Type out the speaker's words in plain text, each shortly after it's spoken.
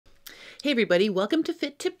Hey everybody, welcome to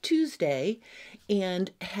Fit Tip Tuesday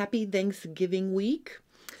and happy Thanksgiving week.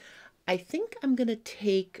 I think I'm going to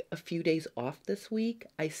take a few days off this week.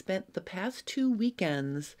 I spent the past 2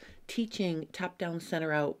 weekends teaching top down,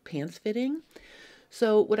 center out pants fitting.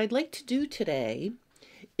 So what I'd like to do today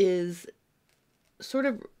is sort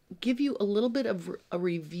of give you a little bit of a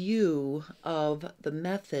review of the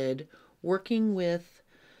method working with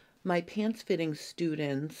my pants fitting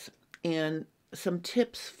students and some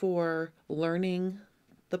tips for learning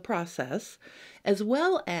the process, as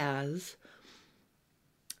well as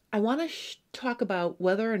I want to talk about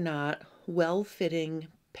whether or not well-fitting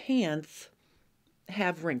pants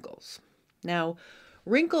have wrinkles. Now,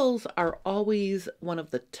 wrinkles are always one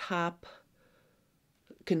of the top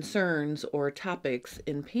concerns or topics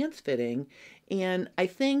in pants fitting, and I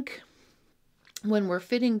think when we're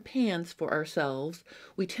fitting pants for ourselves,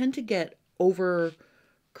 we tend to get over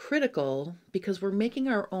critical because we're making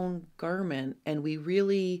our own garment and we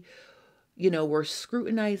really, we're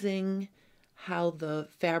scrutinizing how the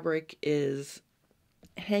fabric is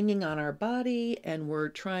hanging on our body and we're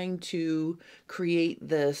trying to create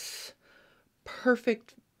this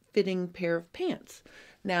perfect fitting pair of pants.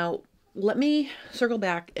 Now, let me circle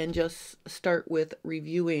back and just start with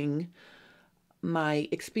reviewing my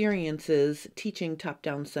experiences teaching top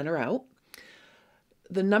down, center out.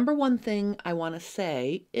 The number one thing I want to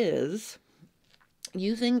say is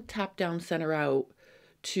using top down, center out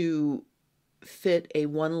to fit a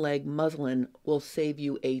one leg muslin will save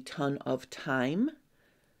you a ton of time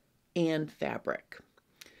and fabric.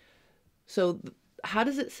 So how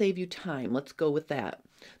does it save you time? Let's go with that.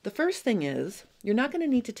 The first thing is you're not going to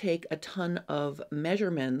need to take a ton of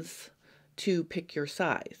measurements to pick your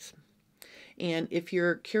size. And if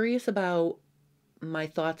you're curious about my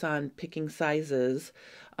thoughts on picking sizes,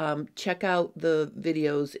 check out the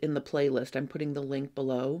videos in the playlist. I'm putting the link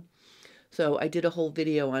below. So I did a whole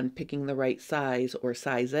video on picking the right size or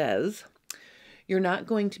sizes. You're not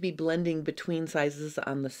going to be blending between sizes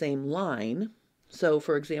on the same line. So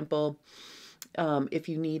for example, if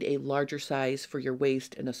you need a larger size for your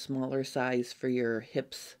waist and a smaller size for your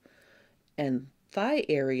hips and thigh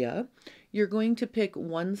area, you're going to pick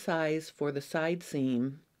one size for the side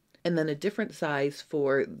seam and then a different size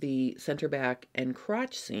for the center back and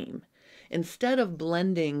crotch seam, instead of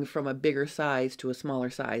blending from a bigger size to a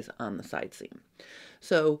smaller size on the side seam.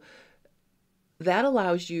 So that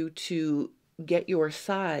allows you to get your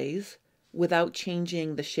size without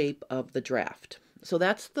changing the shape of the draft. So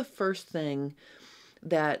that's the first thing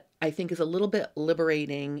that I think is a little bit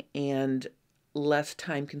liberating and less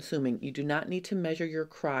time consuming. You do not need to measure your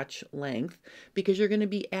crotch length because you're going to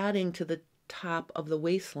be adding to the top of the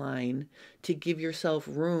waistline to give yourself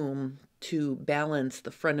room to balance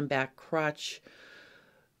the front and back crotch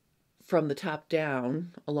from the top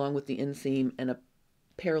down along with the inseam and a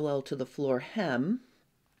parallel to the floor hem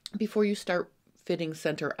before you start fitting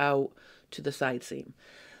center out to the side seam.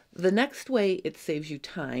 The next way it saves you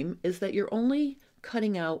time is that you're only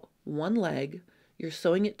cutting out one leg, you're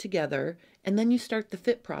sewing it together, and then you start the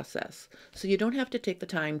fit process. So you don't have to take the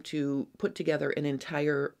time to put together an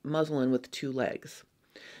entire muslin with 2 legs.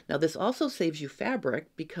 Now this also saves you fabric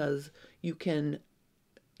because you can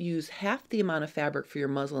use half the amount of fabric for your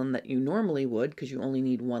muslin that you normally would because you only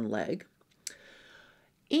need 1 leg.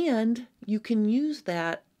 And you can use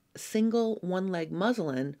that single 1 leg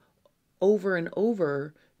muslin over and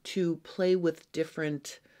over to play with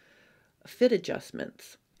different fit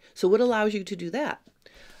adjustments. So what allows you to do that?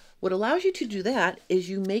 What allows you to do that is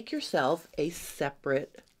you make yourself a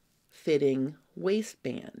separate fitting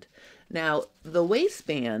waistband. Now, the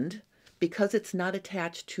waistband, because it's not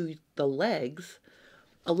attached to the legs,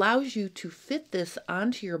 allows you to fit this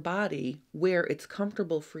onto your body where it's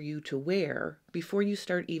comfortable for you to wear before you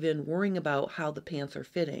start even worrying about how the pants are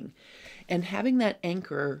fitting. And having that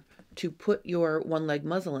anchor to put your 1 leg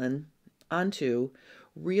muslin onto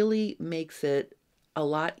really makes it a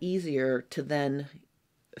lot easier to then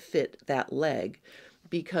fit that leg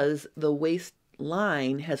because the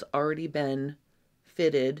waistline has already been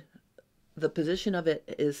fitted, the position of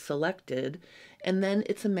it is selected, and then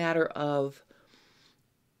it's a matter of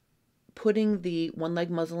putting the 1 leg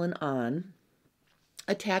muslin on,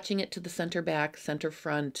 attaching it to the center back, center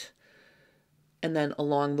front, and then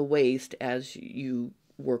along the waist as you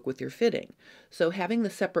work with your fitting. So having the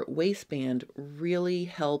separate waistband really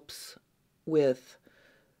helps with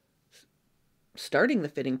starting the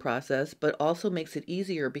fitting process, but also makes it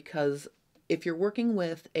easier because if you're working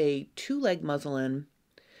with a 2 leg muslin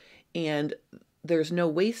and there's no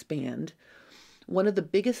waistband, one of the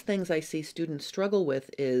biggest things I see students struggle with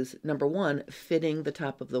is, number one, fitting the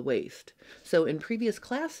top of the waist. So in previous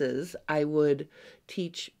classes, I would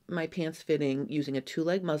teach my pants fitting using a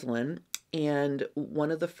two-leg muslin, and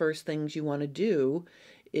one of the first things you want to do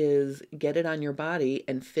is get it on your body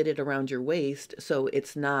and fit it around your waist so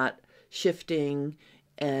it's not shifting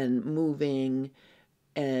and moving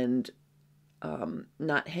and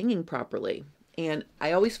not hanging properly. And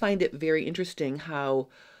I always find it very interesting how,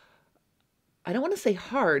 I don't want to say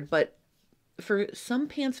hard, but for some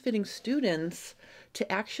pants fitting students to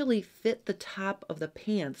actually fit the top of the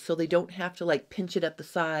pants so they don't have to like pinch it at the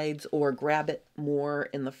sides or grab it more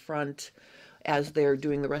in the front as they're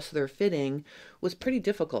doing the rest of their fitting was pretty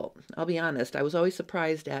difficult. I'll be honest. I was always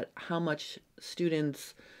surprised at how much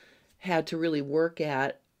students had to really work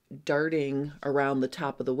at darting around the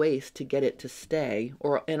top of the waist to get it to stay,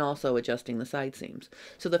 and also adjusting the side seams.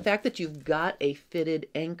 So the fact that you've got a fitted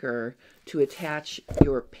anchor to attach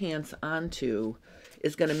your pants onto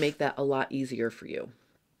is going to make that a lot easier for you.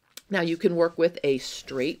 Now you can work with a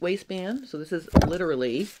straight waistband. So this is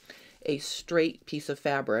literally a straight piece of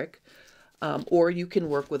fabric. Or you can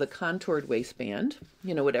work with a contoured waistband,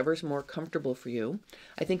 whatever's more comfortable for you.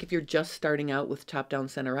 I think if you're just starting out with top down,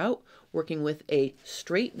 center out, working with a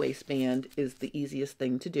straight waistband is the easiest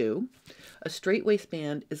thing to do. A straight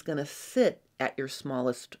waistband is going to sit at your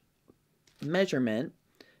smallest measurement.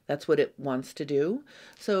 That's what it wants to do.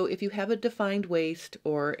 So if you have a defined waist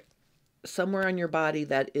or somewhere on your body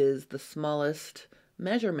that is the smallest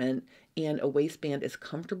measurement and a waistband is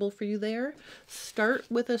comfortable for you there, start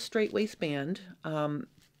with a straight waistband, and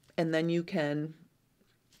then you can,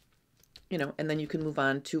 move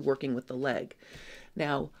on to working with the leg.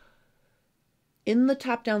 Now, in the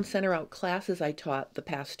top down, center out classes I taught the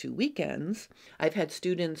past 2 weekends, I've had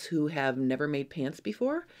students who have never made pants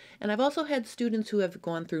before, and I've also had students who have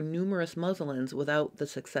gone through numerous muslins without the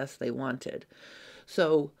success they wanted.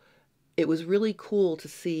 So it was really cool to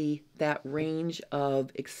see that range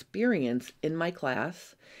of experience in my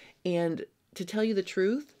class. And to tell you the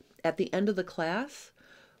truth, at the end of the class,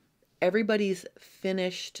 everybody's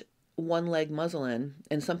finished one leg muslin,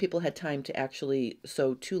 and some people had time to actually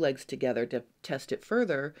sew 2 legs together to test it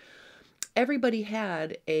further. Everybody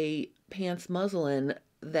had a pants muslin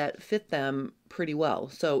that fit them pretty well.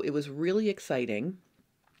 So it was really exciting.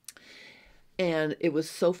 And it was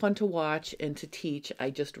so fun to watch and to teach. I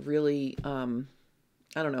just really, I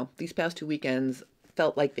don't know, these past 2 weekends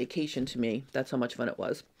felt like vacation to me. That's how much fun it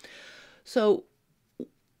was. So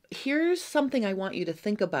here's something I want you to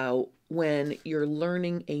think about when you're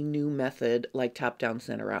learning a new method like top down,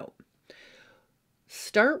 center out.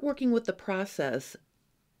 Start working with the process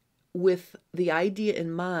with the idea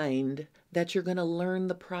in mind that you're going to learn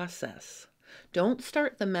the process. Don't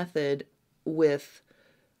start the method with,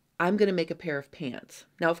 I'm going to make a pair of pants.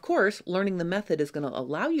 Now, of course, learning the method is going to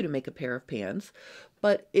allow you to make a pair of pants,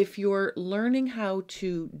 but if you're learning how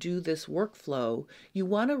to do this workflow, you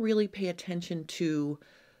want to really pay attention to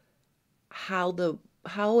how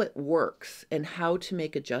it works and how to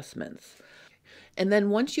make adjustments. And then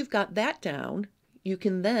once you've got that down, you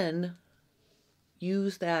can then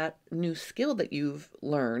use that new skill that you've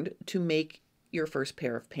learned to make your first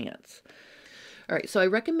pair of pants. All right, so I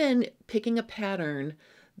recommend picking a pattern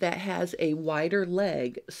that has a wider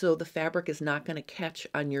leg so the fabric is not going to catch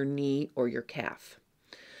on your knee or your calf.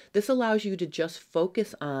 This allows you to just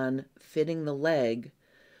focus on fitting the leg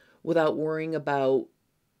without worrying about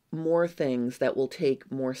more things that will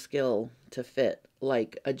take more skill to fit,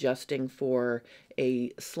 like adjusting for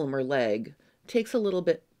a slimmer leg. Takes a little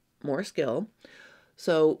bit more skill.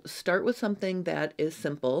 So start with something that is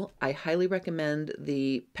simple. I highly recommend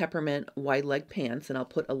the peppermint wide leg pants, and I'll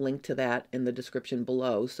put a link to that in the description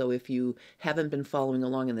below. So if you haven't been following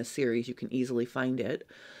along in this series, you can easily find it.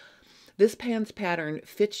 This pants pattern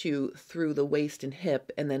fits you through the waist and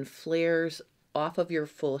hip and then flares off of your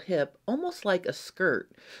full hip, almost like a skirt.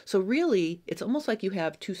 So really, it's almost like you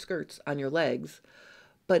have 2 skirts on your legs,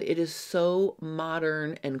 but it is so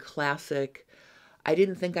modern and classic. I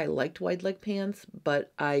didn't think I liked wide leg pants,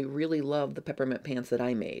 but I really love the peppermint pants that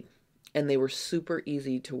I made. And they were super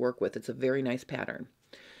easy to work with. It's a very nice pattern.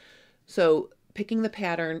 So picking the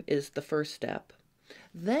pattern is the first step.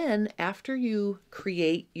 Then after you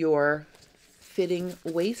create your fitting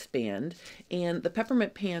waistband, and the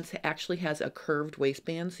peppermint pants actually has a curved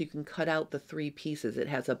waistband, so you can cut out the 3 pieces. It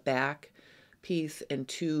has a back piece and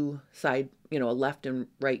 2 side, a left and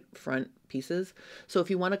right front pieces. So if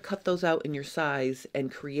you want to cut those out in your size and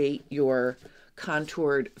create your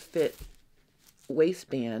contoured fit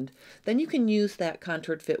waistband, then you can use that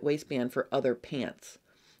contoured fit waistband for other pants.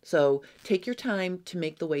 So take your time to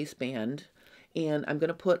make the waistband, And I'm going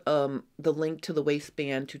to put the link to the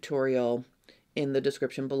waistband tutorial in the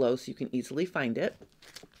description below so you can easily find it.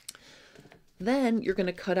 Then you're going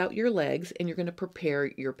to cut out your legs and you're going to prepare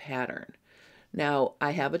your pattern. Now,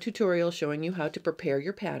 I have a tutorial showing you how to prepare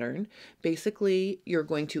your pattern. Basically, you're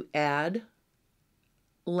going to add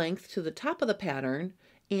length to the top of the pattern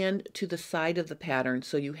and to the side of the pattern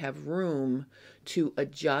so you have room to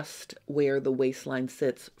adjust where the waistline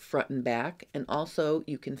sits front and back, and also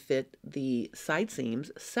you can fit the side seams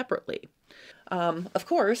separately. Of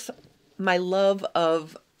course, my love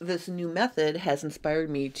of this new method has inspired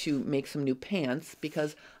me to make some new pants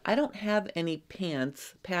because I don't have any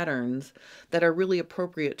pants patterns that are really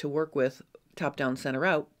appropriate to work with top down, center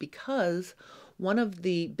out, because one of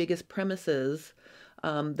the biggest premises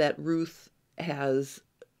that Ruth has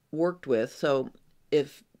worked with. So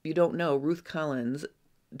if you don't know, Ruth Collins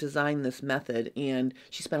designed this method and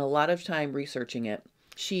she spent a lot of time researching it.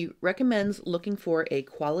 She recommends looking for a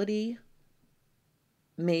quality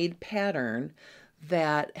made pattern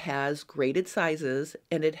that has graded sizes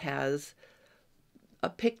and it has a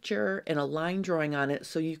picture and a line drawing on it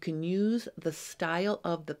so you can use the style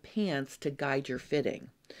of the pants to guide your fitting.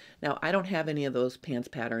 Now, I don't have any of those pants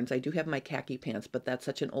patterns. I do have my khaki pants, but that's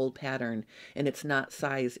such an old pattern and it's not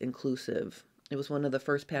size inclusive. It was one of the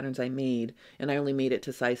first patterns I made and I only made it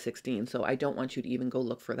to size 16. So I don't want you to even go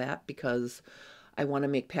look for that because I want to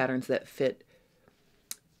make patterns that fit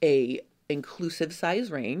a inclusive size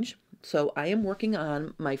range. So I am working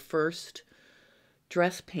on my first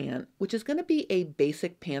dress pant, which is going to be a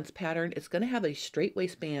basic pants pattern. It's going to have a straight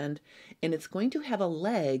waistband and it's going to have a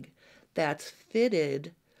leg that's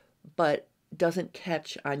fitted but doesn't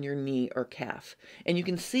catch on your knee or calf. And you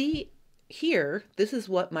can see here, this is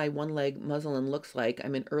what my one leg muslin looks like.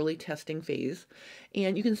 I'm in early testing phase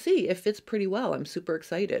and you can see it fits pretty well. I'm super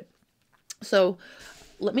excited. So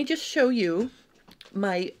let me just show you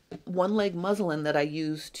my one leg muslin that I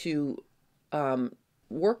use to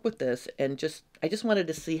work with this, and I just wanted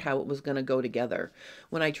to see how it was going to go together.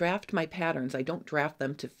 When I draft my patterns, I don't draft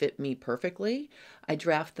them to fit me perfectly. I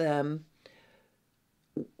draft them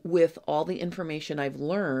with all the information I've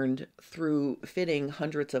learned through fitting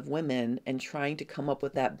hundreds of women and trying to come up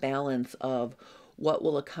with that balance of what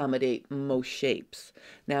will accommodate most shapes.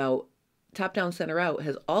 Now, top down, center out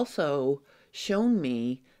has also shown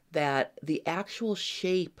me that the actual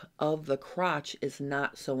shape of the crotch is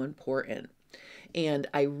not so important. And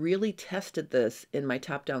I really tested this in my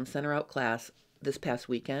top down, center out class this past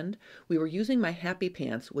weekend. We were using my Happy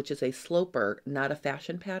Pants, which is a sloper, not a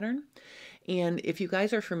fashion pattern. And if you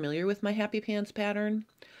guys are familiar with my Happy Pants pattern,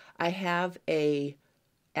 I have a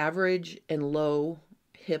average and low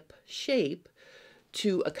hip shape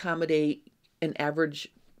to accommodate an average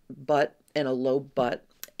butt and a low butt.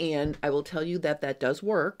 And I will tell you that that does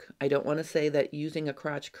work. I don't want to say that using a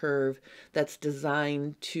crotch curve that's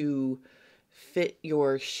designed to fit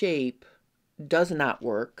your shape does not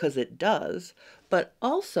work, because it does. But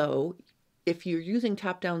also, if you're using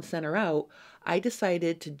top down, center out, I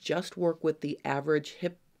decided to just work with the average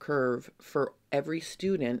hip curve for every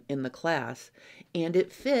student in the class, and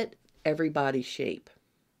it fit every body shape.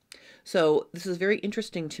 So this is very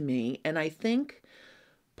interesting to me, and I think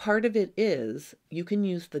part of it is you can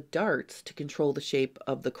use the darts to control the shape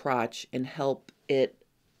of the crotch and help it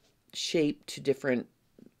shape to different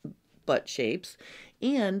butt shapes.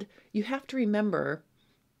 And you have to remember,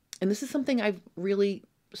 and this is something I've really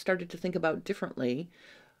started to think about differently,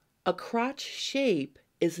 a crotch shape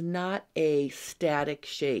is not a static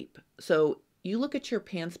shape. So you look at your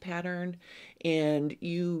pants pattern and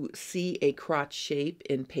you see a crotch shape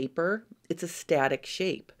in paper, it's a static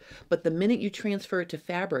shape. But the minute you transfer it to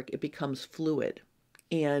fabric, it becomes fluid.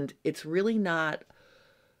 And it's really not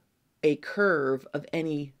a curve of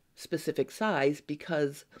any specific size,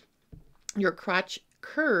 because your crotch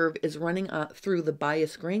curve is running through the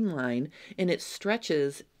bias grain line and it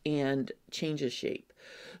stretches and changes shape.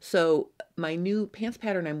 So my new pants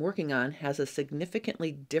pattern I'm working on has a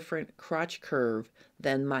significantly different crotch curve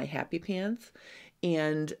than my Happy Pants.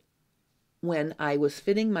 And when I was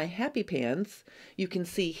fitting my Happy Pants, you can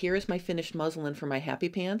see here is my finished muslin for my Happy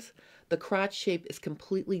Pants. The crotch shape is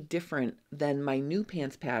completely different than my new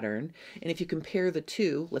pants pattern. And if you compare the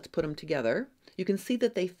two, let's put them together, you can see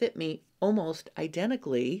that they fit me almost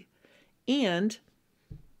identically, and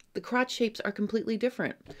the crotch shapes are completely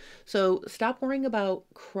different. So stop worrying about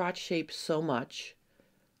crotch shapes so much,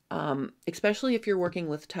 especially if you're working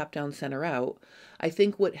with top down, center out. I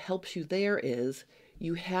think what helps you there is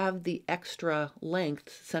you have the extra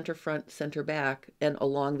length, center front, center back, and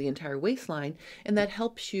along the entire waistline, and that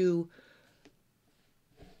helps you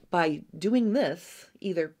by doing this,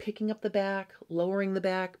 either picking up the back, lowering the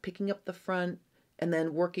back, picking up the front, and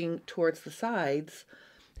then working towards the sides,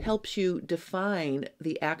 helps you define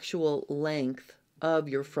the actual length of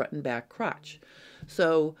your front and back crotch.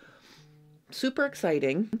 So super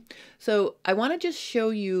exciting. So I want to just show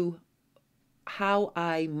you how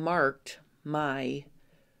I marked my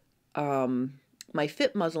my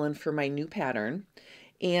fit muslin for my new pattern.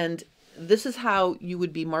 And this is how you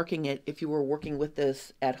would be marking it if you were working with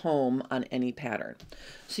this at home on any pattern.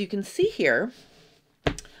 So you can see here,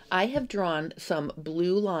 I have drawn some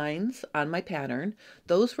blue lines on my pattern.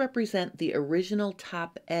 Those represent the original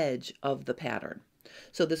top edge of the pattern.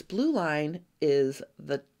 So this blue line is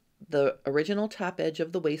the original top edge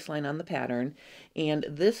of the waistline on the pattern, and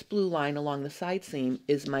this blue line along the side seam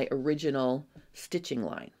is my original stitching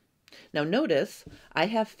line. Now notice I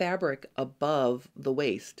have fabric above the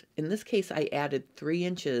waist. In this case, I added 3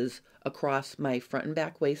 inches across my front and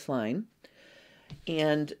back waistline,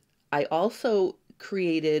 and I also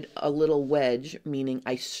created a little wedge, meaning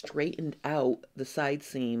I straightened out the side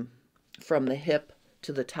seam from the hip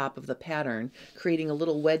to the top of the pattern, creating a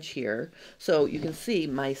little wedge here. So you can see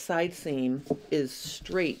my side seam is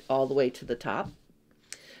straight all the way to the top.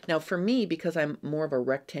 Now for me, because I'm more of a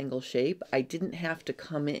rectangle shape, I didn't have to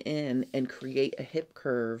come in and create a hip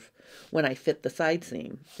curve when I fit the side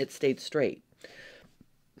seam. It stayed straight.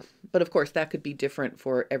 But of course that could be different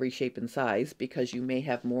for every shape and size, because you may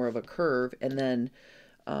have more of a curve, and then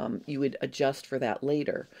you would adjust for that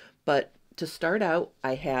later. But to start out,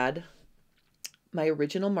 I had my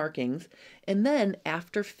original markings, and then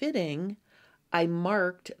after fitting, I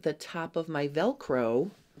marked the top of my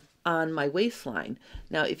Velcro on my waistline.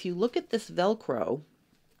 Now if you look at this Velcro,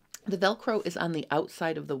 the Velcro is on the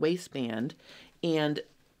outside of the waistband, and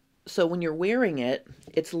so when you're wearing it,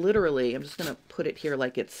 it's literally, I'm just going to put it here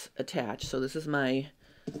like it's attached. So this is my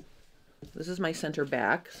center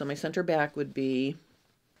back. So my center back would be,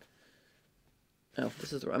 oh,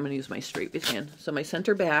 this is, I'm going to use my straight waistband. So my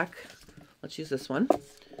center back, let's use this one,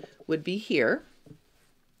 would be here.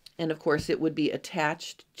 And of course it would be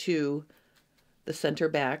attached to the center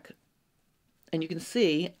back. And you can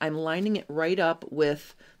see I'm lining it right up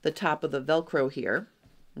with the top of the Velcro here.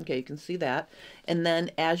 Okay, you can see that. And then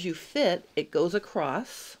as you fit, it goes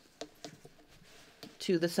across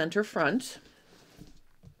to the center front.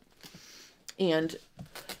 And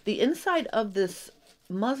the inside of this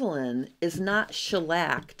muslin is not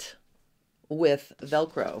shellacked with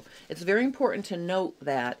Velcro. It's very important to note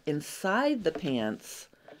that inside the pants,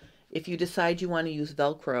 if you decide you want to use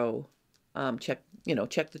Velcro, check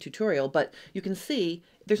the tutorial, but you can see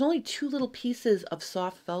there's only 2 little pieces of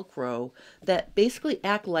soft Velcro that basically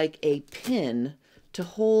act like a pin to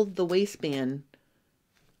hold the waistband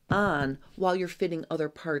on while you're fitting other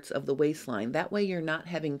parts of the waistline. That way you're not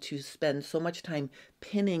having to spend so much time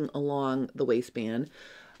pinning along the waistband.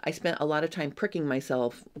 I spent a lot of time pricking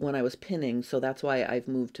myself when I was pinning, so that's why I've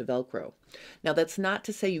moved to Velcro. Now that's not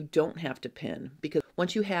to say you don't have to pin, because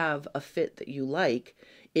once you have a fit that you like,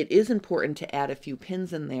 it is important to add a few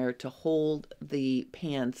pins in there to hold the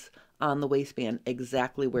pants on the waistband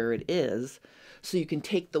exactly where it is, so you can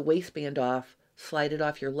take the waistband off, slide it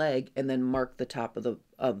off your leg, and then mark the top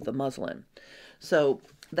of the muslin. So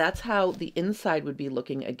that's how the inside would be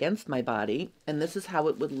looking against my body, and this is how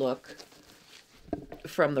it would look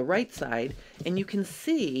from the right side. And you can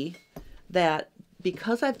see that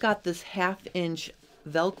because I've got this 1/2 inch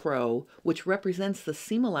Velcro, which represents the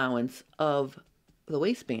seam allowance of the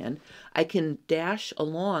waistband, I can dash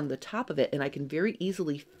along the top of it, and I can very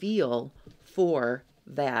easily feel for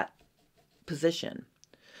that position.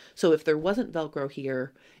 So if there wasn't Velcro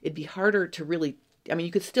here, it'd be harder to really, I mean,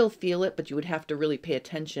 you could still feel it, but you would have to really pay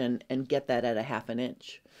attention and get that at a 1/2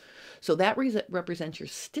 inch. So that represents your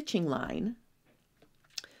stitching line.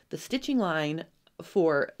 The stitching line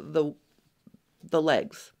for the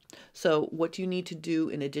legs. So what you need to do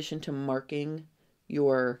in addition to marking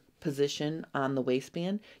your position on the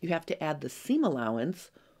waistband, you have to add the seam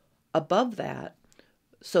allowance above that,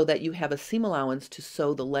 so that you have a seam allowance to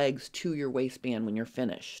sew the legs to your waistband when you're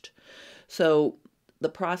finished. So the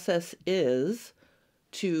process is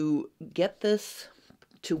to get this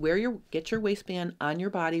to get your waistband on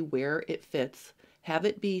your body where it fits, have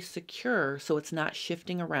it be secure so it's not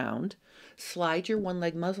shifting around, slide your one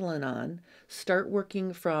leg muslin on, start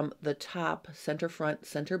working from the top, center front,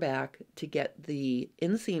 center back to get the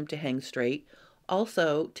inseam to hang straight,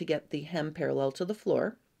 also to get the hem parallel to the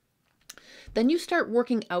floor. Then you start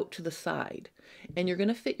working out to the side, and you're going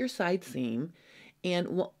to fit your side seam.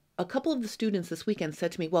 And a couple of the students this weekend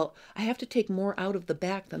said to me, well, I have to take more out of the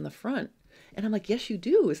back than the front. And I'm like, yes, you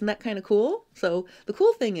do. Isn't that kind of cool? So the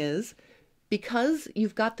cool thing is, because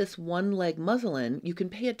you've got this one leg muslin, you can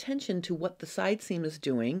pay attention to what the side seam is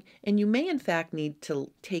doing, and you may in fact need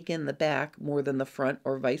to take in the back more than the front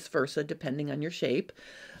or vice versa, depending on your shape.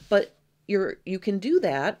 But you can do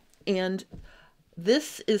that, and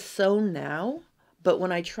this is sewn now, but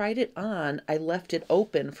when I tried it on, I left it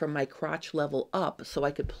open from my crotch level up so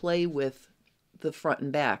I could play with the front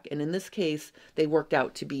and back. And in this case, they worked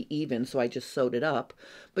out to be even, so I just sewed it up.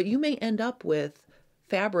 But you may end up with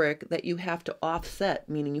fabric that you have to offset,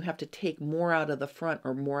 meaning you have to take more out of the front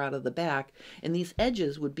or more out of the back, and these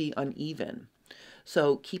edges would be uneven.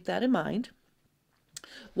 So keep that in mind.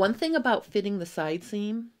 One thing about fitting the side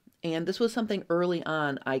seam, and this was something early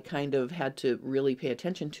on I kind of had to really pay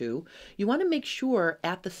attention to, you want to make sure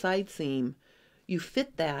at the side seam you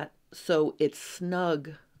fit that so it's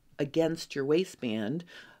snug against your waistband.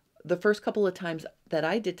 The first couple of times that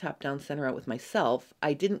I did top down center out with myself,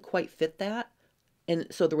 I didn't quite fit that. And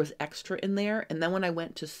so there was extra in there. And then when I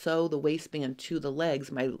went to sew the waistband to the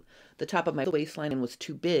legs, the top of my waistline was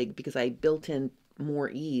too big because I built in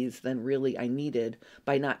more ease than really I needed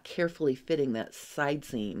by not carefully fitting that side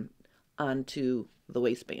seam onto the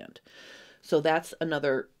waistband. So that's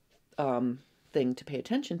another thing to pay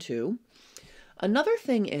attention to. Another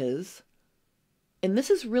thing is, and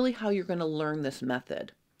this is really how you're going to learn this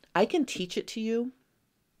method. I can teach it to you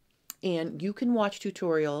and you can watch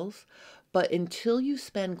tutorials, but until you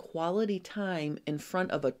spend quality time in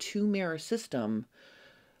front of a 2-mirror system,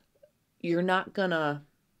 you're not going to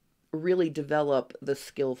really develop the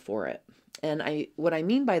skill for it. And what I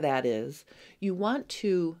mean by that is you want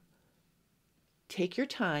to take your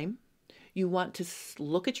time. You want to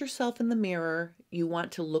look at yourself in the mirror. You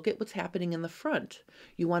want to look at what's happening in the front.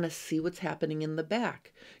 You want to see what's happening in the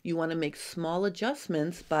back. You want to make small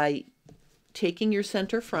adjustments by taking your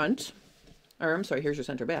center front, or I'm sorry, here's your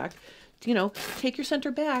center back. Take your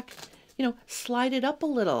center back, slide it up a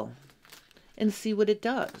little and see what it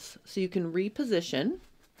does. So you can reposition,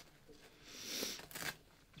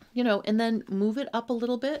 and then move it up a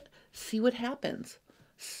little bit, see what happens.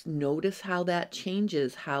 Notice how that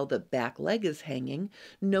changes, how the back leg is hanging.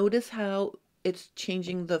 Notice how it's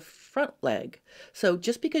changing the front leg. So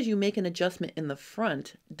just because you make an adjustment in the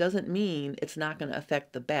front doesn't mean it's not going to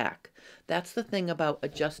affect the back. That's the thing about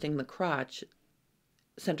adjusting the crotch,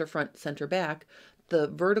 center front, center back. The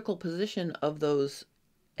vertical position of those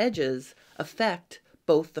edges affect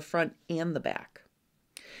both the front and the back.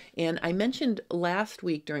 And I mentioned last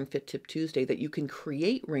week during Fit Tip Tuesday that you can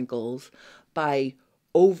create wrinkles by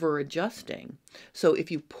over adjusting. So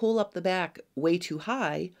if you pull up the back way too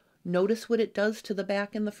high, notice what it does to the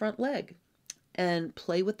back and the front leg, and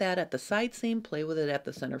play with that at the side seam, play with it at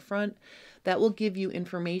the center front. That will give you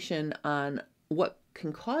information on what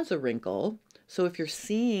can cause a wrinkle. So if you're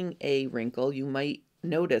seeing a wrinkle, you might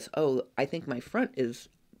notice, oh, I think my front is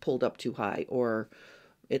pulled up too high, or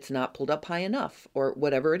it's not pulled up high enough, or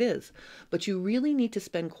whatever it is. But you really need to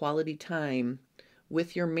spend quality time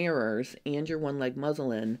with your mirrors and your one leg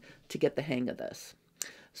muslin to get the hang of this.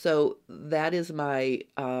 So that is my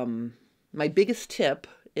my biggest tip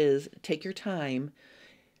is take your time.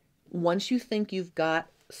 Once you think you've got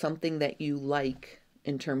something that you like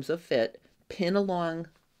in terms of fit, pin along,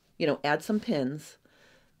 add some pins,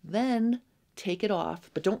 then take it off,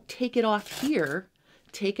 but don't take it off here.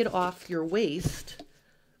 Take it off your waist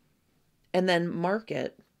and then mark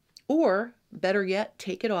it, or better yet,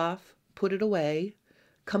 take it off, put it away,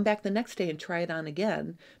 come back the next day and try it on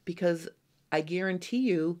again, because I guarantee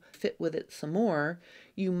you, fit with it some more,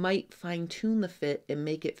 you might fine tune the fit and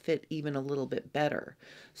make it fit even a little bit better.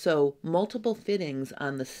 So multiple fittings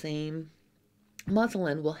on the same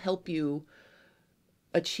muslin will help you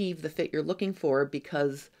achieve the fit you're looking for,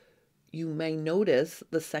 because you may notice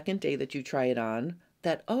the second day that you try it on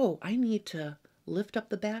that, oh, I need to lift up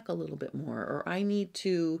the back a little bit more, or I need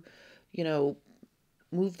to,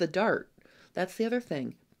 move the dart. That's the other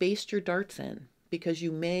thing. Baste your darts in, because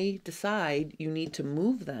you may decide you need to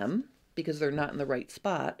move them because they're not in the right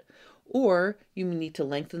spot, or you need to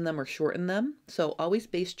lengthen them or shorten them. So always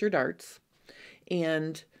baste your darts.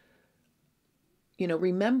 And,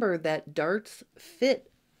 remember that darts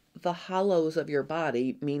fit the hollows of your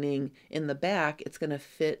body, meaning in the back, it's going to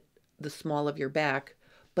fit the small of your back,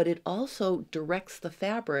 but it also directs the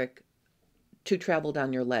fabric to travel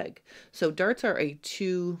down your leg. So darts are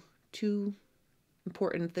two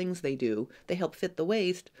important things they do. They help fit the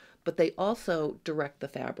waist, but they also direct the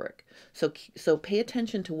fabric. So pay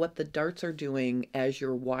attention to what the darts are doing as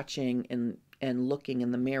you're watching and looking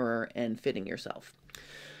in the mirror and fitting yourself.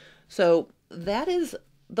 So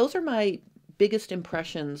those are my biggest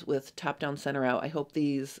impressions with top down, center out. I hope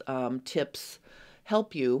these tips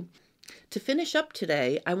help you. To finish up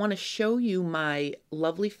today, I want to show you my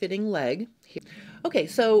lovely fitting leg. Okay,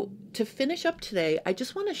 so to finish up today, I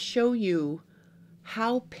just want to show you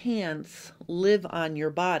how pants live on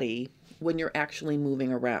your body when you're actually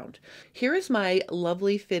moving around. Here is my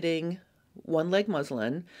lovely fitting one leg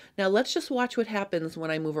muslin. Now let's just watch what happens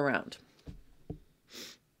when I move around.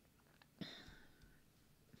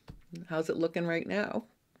 How's it looking right now?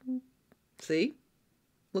 See?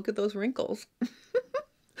 Look at those wrinkles.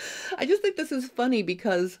 I just think this is funny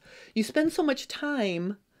because you spend so much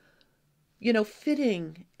time, you know,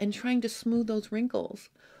 fitting and trying to smooth those wrinkles.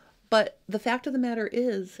 But the fact of the matter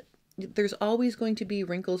is, there's always going to be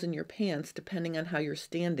wrinkles in your pants depending on how you're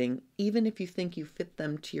standing, even if you think you fit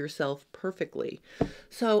them to yourself perfectly.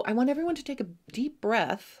 So I want everyone to take a deep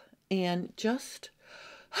breath and just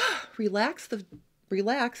relax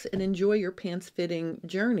and enjoy your pants fitting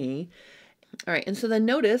journey. All right, and so then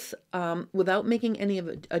notice, without making any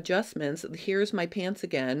adjustments, here's my pants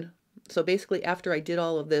again. So basically after I did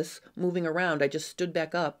all of this moving around, I just stood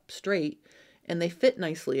back up straight and they fit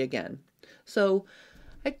nicely again. So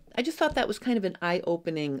I just thought that was kind of an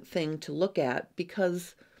eye-opening thing to look at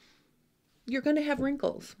because you're going to have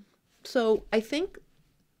wrinkles. So I think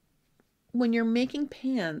when you're making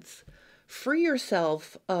pants, free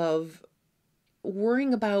yourself of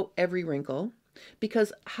worrying about every wrinkle,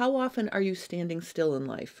 because how often are you standing still in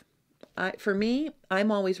life? For me,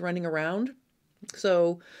 I'm always running around.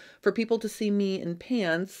 So for people to see me in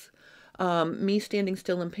pants, me standing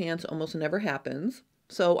still in pants almost never happens.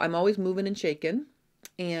 So I'm always moving and shaking,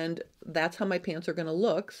 and that's how my pants are going to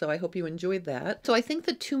look. So I hope you enjoyed that. So I think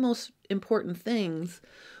the two most important things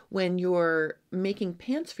when you're making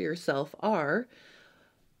pants for yourself are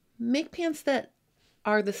make pants that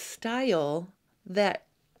are the style that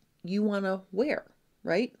you want to wear,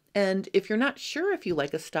 right? And if you're not sure if you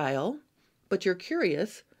like a style, but you're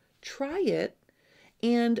curious, try it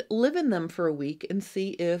and live in them for a week and see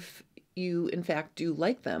if you in fact do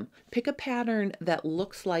like them. Pick a pattern that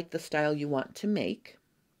looks like the style you want to make.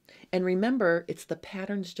 And remember, it's the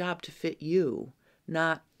pattern's job to fit you,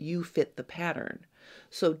 not you fit the pattern.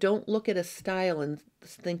 So don't look at a style and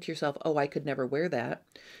think to yourself, oh, I could never wear that.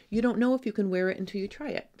 You don't know if you can wear it until you try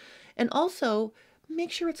it. And also,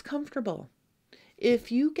 make sure it's comfortable.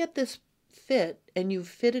 If you get this fit and you've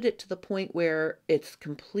fitted it to the point where it's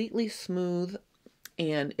completely smooth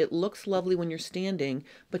and it looks lovely when you're standing,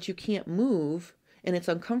 but you can't move and it's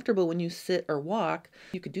uncomfortable when you sit or walk,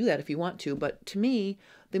 you could do that if you want to. But to me,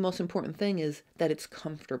 the most important thing is that it's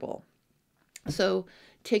comfortable. So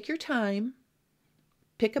take your time,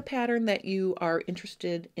 pick a pattern that you are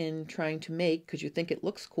interested in trying to make because you think it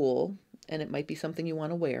looks cool and it might be something you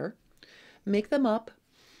want to wear. Make them up,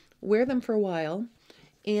 wear them for a while,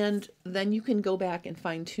 and then you can go back and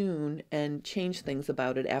fine tune and change things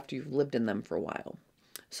about it after you've lived in them for a while.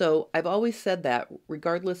 So I've always said that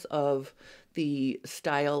regardless of the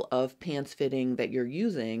style of pants fitting that you're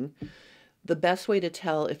using, the best way to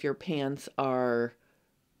tell if your pants are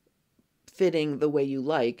fitting the way you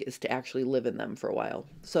like is to actually live in them for a while.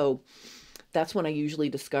 So that's when I usually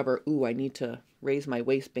discover, ooh, I need to raise my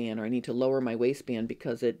waistband or I need to lower my waistband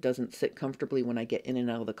because it doesn't sit comfortably when I get in and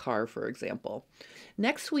out of the car, for example.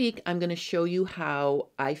 Next week, I'm going to show you how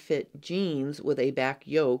I fit jeans with a back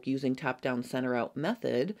yoke using top down, center out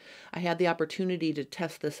method. I had the opportunity to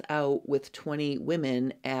test this out with 20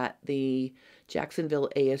 women at the Jacksonville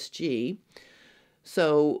ASG.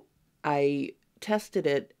 So I tested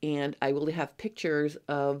it and I will have pictures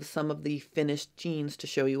of some of the finished jeans to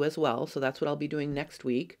show you as well. So that's what I'll be doing next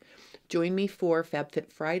week. Join me for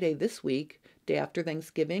FabFit Friday this week, day after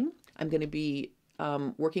Thanksgiving. I'm going to be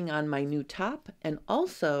working on my new top, and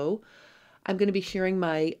also I'm going to be sharing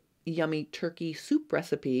my yummy turkey soup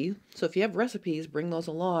recipe. So if you have recipes, bring those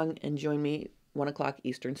along and join me 1 o'clock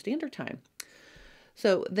Eastern Standard Time.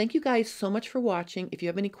 So thank you guys so much for watching. If you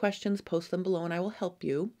have any questions, post them below and I will help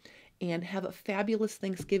you. And have a fabulous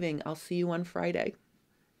Thanksgiving. I'll see you on Friday.